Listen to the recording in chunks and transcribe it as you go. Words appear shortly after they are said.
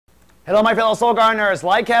Hello, my fellow soul gardeners.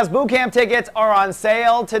 Lightcast Bootcamp tickets are on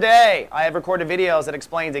sale today. I have recorded videos that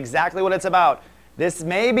explains exactly what it's about. This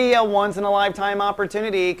may be a once-in-a-lifetime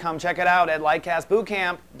opportunity. Come check it out at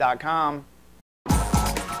lightcastbootcamp.com.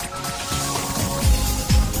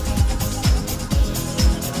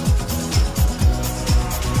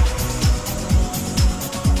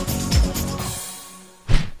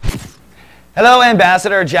 Hello,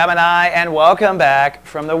 Ambassador Gemini, and welcome back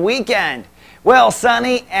from the weekend. Well,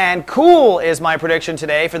 sunny and cool is my prediction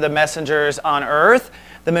today for the messengers on Earth.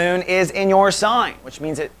 The moon is in your sign, which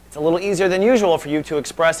means it's a little easier than usual for you to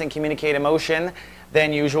express and communicate emotion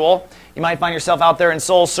than usual. You might find yourself out there in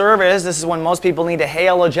soul service. This is when most people need to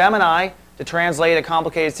hail a Gemini to translate a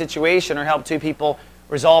complicated situation or help two people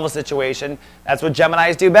resolve a situation. That's what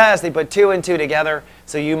Geminis do best. They put two and two together,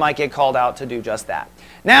 so you might get called out to do just that.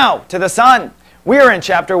 Now, to the sun. We are in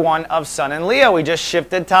chapter 1 of Sun and Leo. We just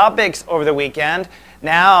shifted topics over the weekend.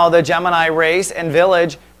 Now the Gemini race and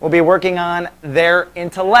village will be working on their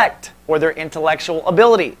intellect or their intellectual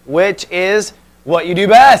ability, which is what you do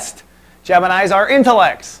best. Geminis are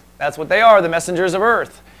intellects. That's what they are, the messengers of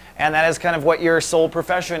Earth. And that is kind of what your soul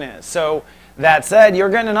profession is. So that said, you're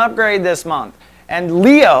getting an upgrade this month. And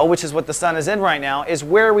Leo, which is what the sun is in right now, is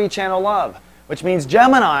where we channel love, which means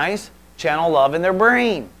Geminis channel love in their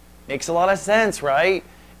brain. Makes a lot of sense, right?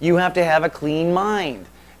 You have to have a clean mind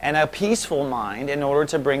and a peaceful mind in order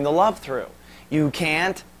to bring the love through. You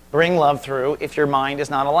can't bring love through if your mind is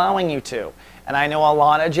not allowing you to. And I know a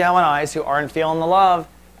lot of Geminis who aren't feeling the love,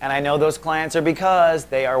 and I know those clients are because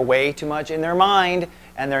they are way too much in their mind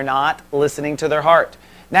and they're not listening to their heart.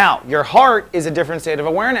 Now, your heart is a different state of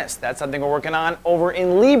awareness. That's something we're working on over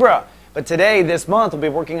in Libra. But today, this month, we'll be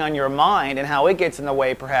working on your mind and how it gets in the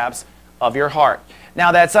way, perhaps, of your heart.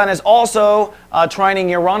 Now that sun is also trining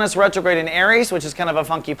Uranus retrograde in Aries, which is kind of a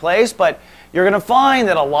funky place, but you're going to find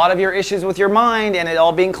that a lot of your issues with your mind and it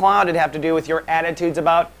all being clouded have to do with your attitudes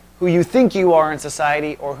about who you think you are in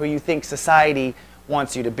society or who you think society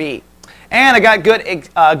wants you to be. And I got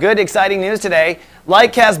good exciting news today.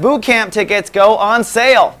 Lightcast Bootcamp tickets go on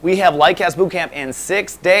sale. We have Lightcast Bootcamp in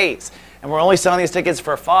 6 days, and we're only selling these tickets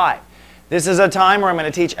for 5. This is a time where I'm going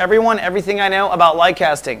to teach everyone everything I know about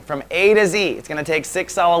lightcasting from A to Z. It's going to take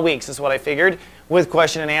 6 solid weeks, is what I figured, with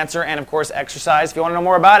question and answer and, of course, exercise. If you want to know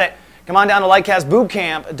more about it, come on down to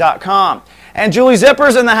lightcastbootcamp.com. And Julie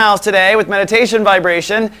Zipper's in the house today with Meditation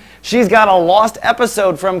Vibration. She's got a lost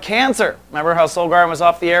episode from Cancer. Remember how Soul Garden was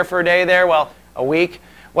off the air for a day there? Well, a week.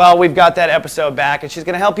 Well, we've got that episode back, and she's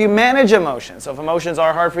going to help you manage emotions. So if emotions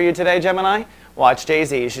are hard for you today, Gemini, watch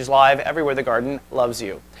Jay-Z. She's live everywhere the garden loves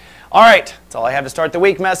you. All right, that's all I have to start the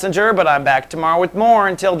week, Messenger, but I'm back tomorrow with more.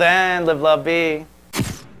 Until then, live, love, be.